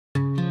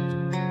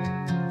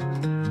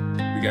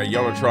We got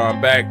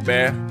Yonatron back,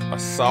 man. I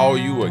saw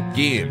you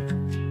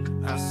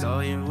again. I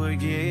saw you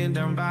again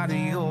down by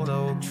the old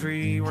oak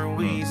tree where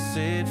we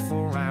sit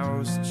for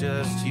hours,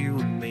 just you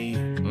and me.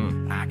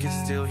 I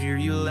can still hear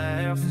you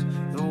laugh,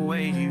 the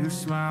way you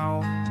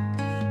smile,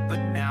 but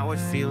now it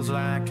feels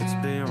like it's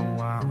been a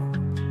while.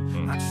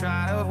 I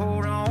try to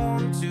hold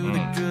on to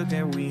the good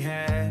that we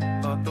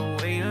had, but the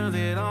weight of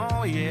it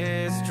all,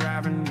 yeah, it's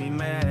driving me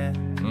mad.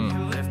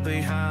 You left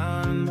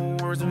behind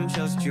more than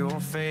just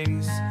your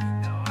face.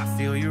 Now I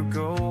feel your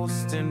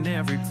ghost in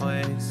every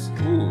place.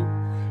 Ooh,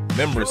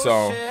 memory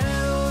song.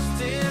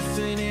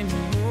 Dancing in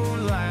the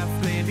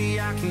moonlight, baby,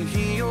 I can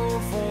hear your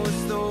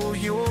voice though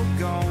you're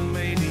gone,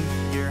 baby.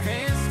 Your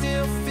hand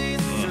still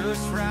fits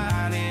just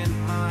right in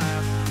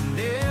mine. And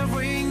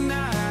every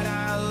night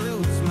I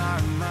lose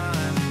my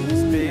mind.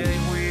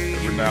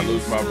 Every night I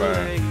lose my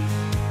mind.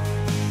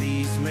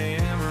 These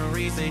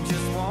memories, they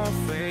just won't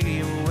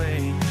fade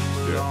away.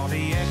 But all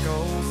the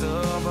echoes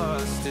of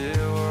us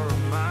still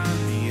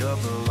remind me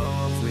of the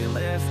love we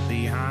left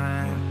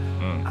behind.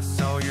 I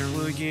saw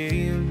you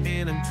again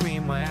in a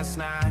dream last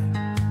night.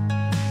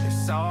 Your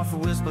soft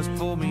whispers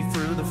pulled me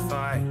through the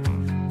fight,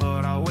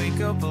 but I wake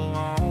up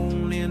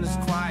alone in this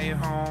quiet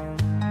home,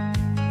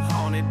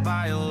 haunted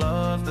by a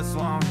love that's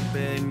long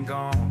been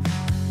gone.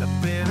 The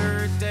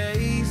bitter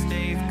days,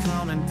 they've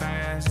come and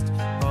passed,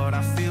 but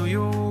I feel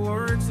your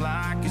words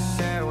like a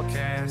shadow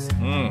cast.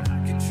 I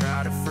can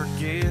try to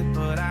forget,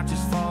 but I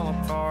just fall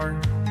apart,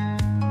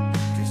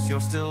 'cause you're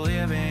still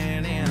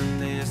living in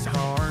this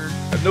heart.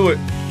 I knew it.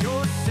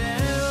 Your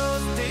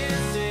shadows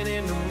dancing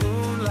in the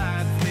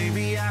moonlight,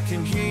 baby, I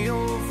can hear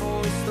your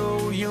voice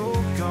though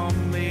you're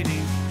gone,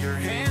 lady. Your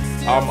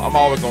hands still I'm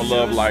always gonna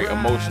love like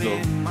emotional,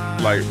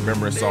 like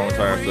memory song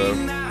type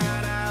stuff.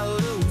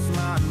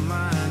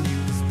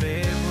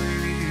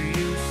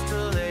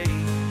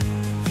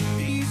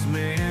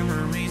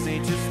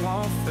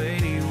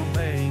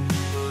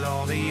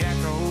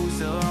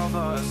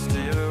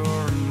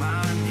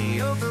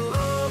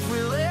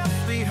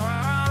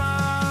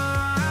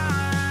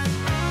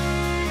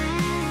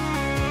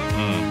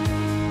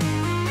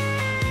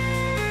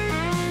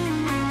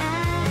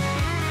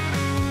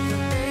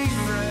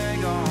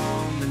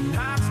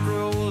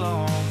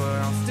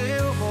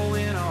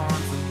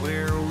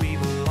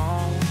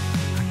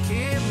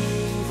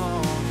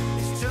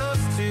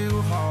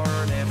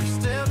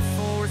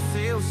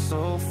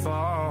 So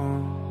far.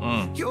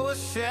 Your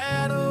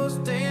shadows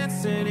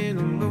dancing in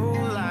the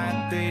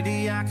moonlight,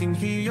 baby, I can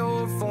hear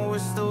your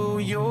voice though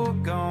you're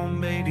gone,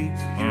 baby.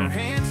 Your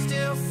hand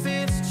still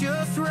fits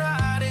just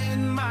right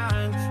in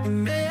mine,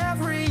 and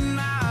every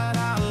night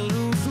I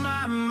lose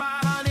my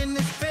mind in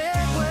this bed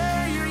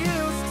where you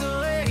used to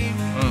lay.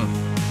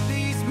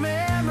 These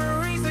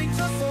memories, they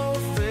just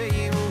won't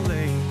fade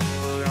away,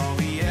 but all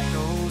the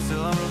echoes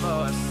of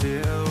us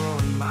still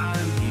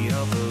remind me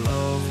of the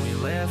love we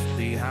left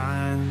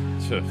behind.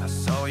 I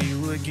saw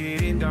you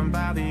again down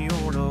by the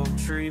old oak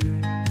tree.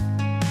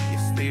 Your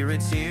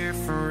spirit's here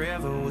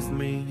forever with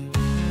me.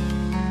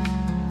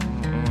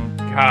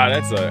 God,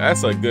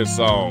 that's a good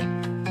song.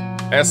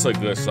 That's a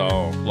good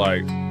song.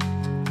 Like,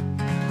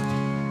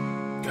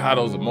 God,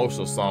 those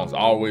emotional songs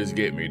always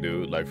get me,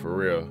 dude. Like, for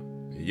real.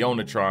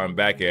 Yonatron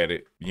back at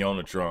it.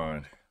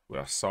 Yonatron. But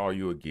I saw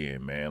you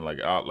again, man. Like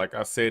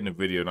I said in the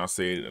video, and I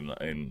said it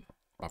in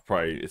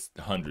it's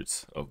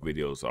hundreds of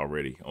videos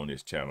already on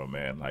this channel,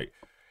 man. Like,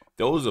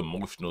 those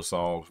emotional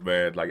songs,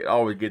 man, like it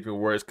always gets me,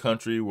 where it's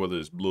country, whether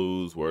it's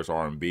blues, where it's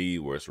R&B,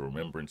 where it's a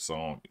remembrance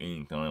song,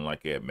 anything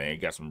like that, man. You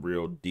got some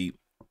real deep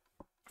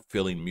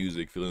feeling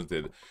music, feelings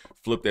that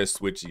flip that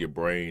switch in your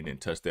brain and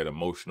touch that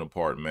emotional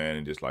part, man,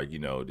 and just like, you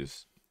know,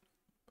 just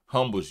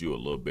humbles you a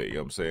little bit, you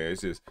know what I'm saying?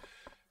 It's just,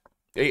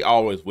 they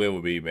always win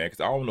with me, man,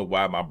 because I don't know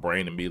why my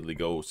brain immediately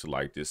goes to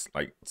like this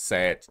like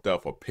sad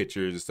stuff or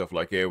pictures and stuff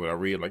like that when I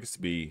read, like, it's to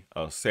be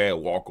a sad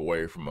walk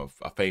away from a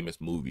famous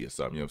movie or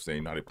something, you know what I'm saying?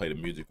 You know how they play the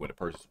music when the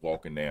person's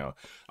walking down.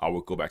 I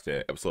would go back to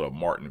that episode of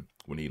Martin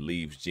when he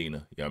leaves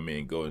Gina, you know what I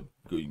mean,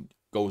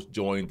 goes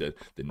join the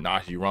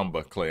Nashi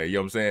Rumba clan, you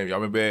know what I'm saying? Y'all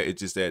remember that? It's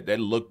just that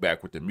look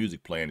back with the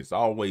music playing, it's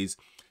always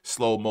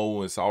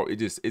slow-mo, and so it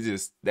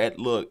just that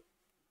look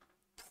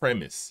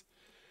premise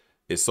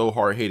is so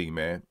hard-hitting,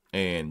 man.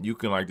 And you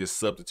can like just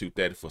substitute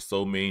that for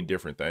so many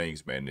different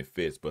things, man. It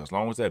fits, but as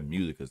long as that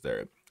music is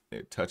there,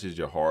 it touches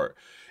your heart,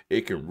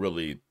 it can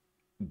really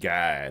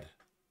guide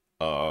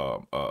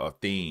a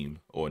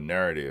theme or a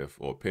narrative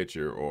or a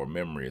picture or a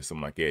memory or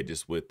something like that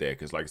just with that.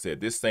 Because like I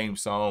said, this same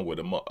song with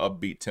a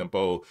upbeat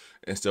tempo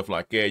and stuff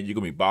like that, you're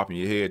gonna be bopping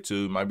your head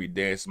to, might be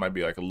dancing, might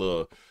be like a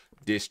little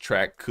diss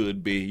track,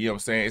 could be, you know what I'm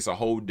saying? It's a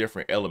whole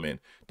different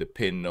element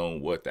depending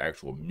on what the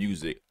actual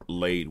music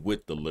laid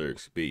with the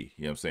lyrics be,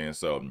 you know what I'm saying?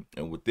 So,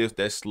 and with this,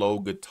 that slow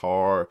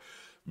guitar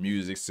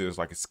music, sounds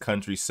like it's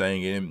country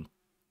singing,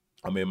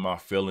 I'm in my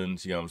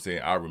feelings, you know what I'm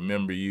saying? I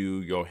remember you,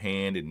 your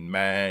hand in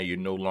mine, you're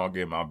no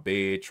longer in my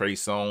bed, Trey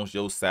Songz,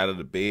 your side of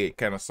the bed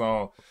kind of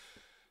song.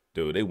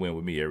 Dude, they win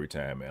with me every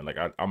time, man. Like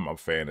I'm a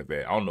fan of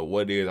that. I don't know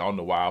what it is. I don't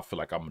know why I feel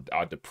like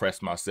I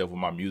depress myself with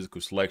my musical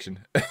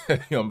selection. You know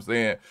what I'm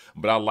saying?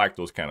 But I like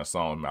those kind of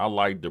songs, man. I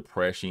like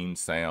depressing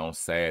sound,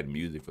 sad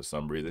music for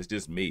some reason. It's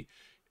just me.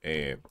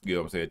 And you know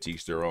what I'm saying?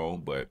 Teach their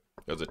own. But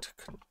there's a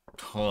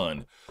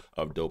ton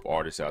of dope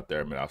artists out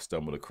there, man. I've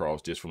stumbled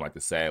across just from like the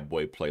Sad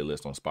Boy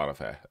playlist on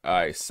Spotify. All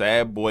right,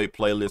 Sad Boy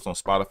playlist on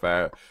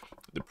Spotify.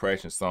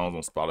 Depression songs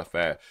on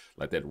Spotify,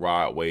 like that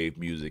rod wave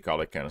music, all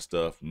that kind of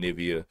stuff.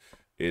 Nivea.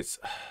 It's,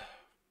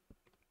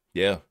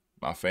 yeah,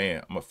 I'm a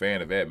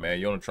fan of that, man.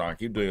 Yonatron,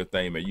 keep doing your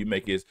thing, man. You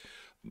make his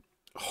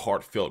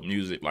heartfelt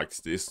music like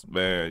this,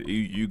 man.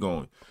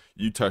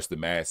 You touch the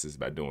masses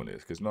by doing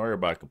this, because not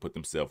everybody can put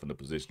themselves in a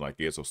position like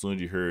this. So as soon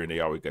as you hear and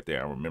they always got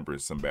that, I remember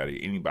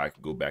somebody, anybody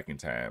can go back in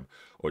time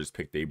or just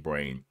pick their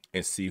brain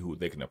and see who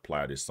they can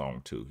apply this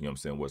song to. You know what I'm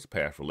saying? What's a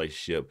past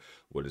relationship,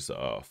 what is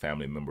a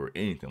family member,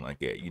 anything like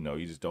that. You know,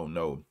 you just don't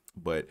know.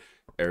 But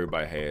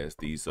everybody has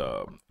these,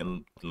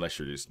 unless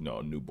you're just, you know,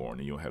 a newborn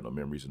and you don't have no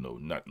memories or no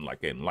nothing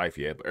like that in life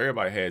yet. But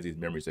everybody has these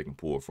memories they can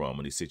pull from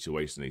in these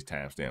situations, these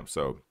timestamps.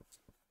 So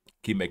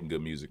keep making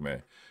good music,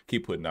 man.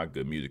 Keep putting out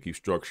good music. Keep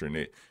structuring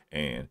it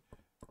and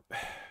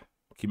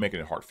keep making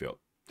it heartfelt.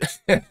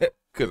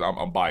 Because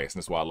I'm biased,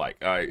 and that's why I like.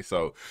 All right,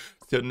 so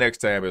till next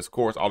time, of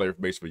course, all the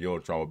information for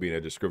Yonatron will be in the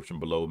description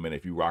below, man.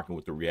 If you're rocking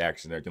with the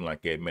reaction and everything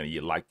like that, man,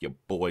 you like your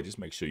boy, just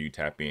make sure you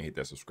tap in, hit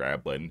that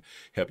subscribe button,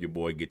 help your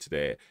boy get to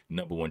that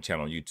 #1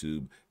 channel on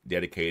YouTube,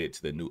 dedicated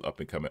to the new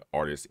up-and-coming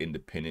artists,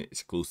 independent,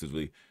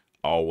 exclusively,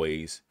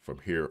 always from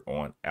here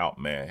on out,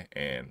 man.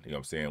 And you know what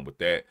I'm saying? With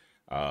that,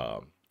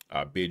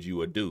 I bid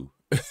you adieu.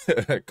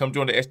 Come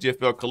join the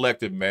SGFL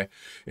collective, man.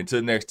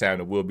 Until next time,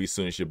 it will be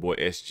soon. It's your boy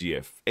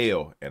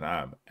SGFL, and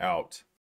I'm out.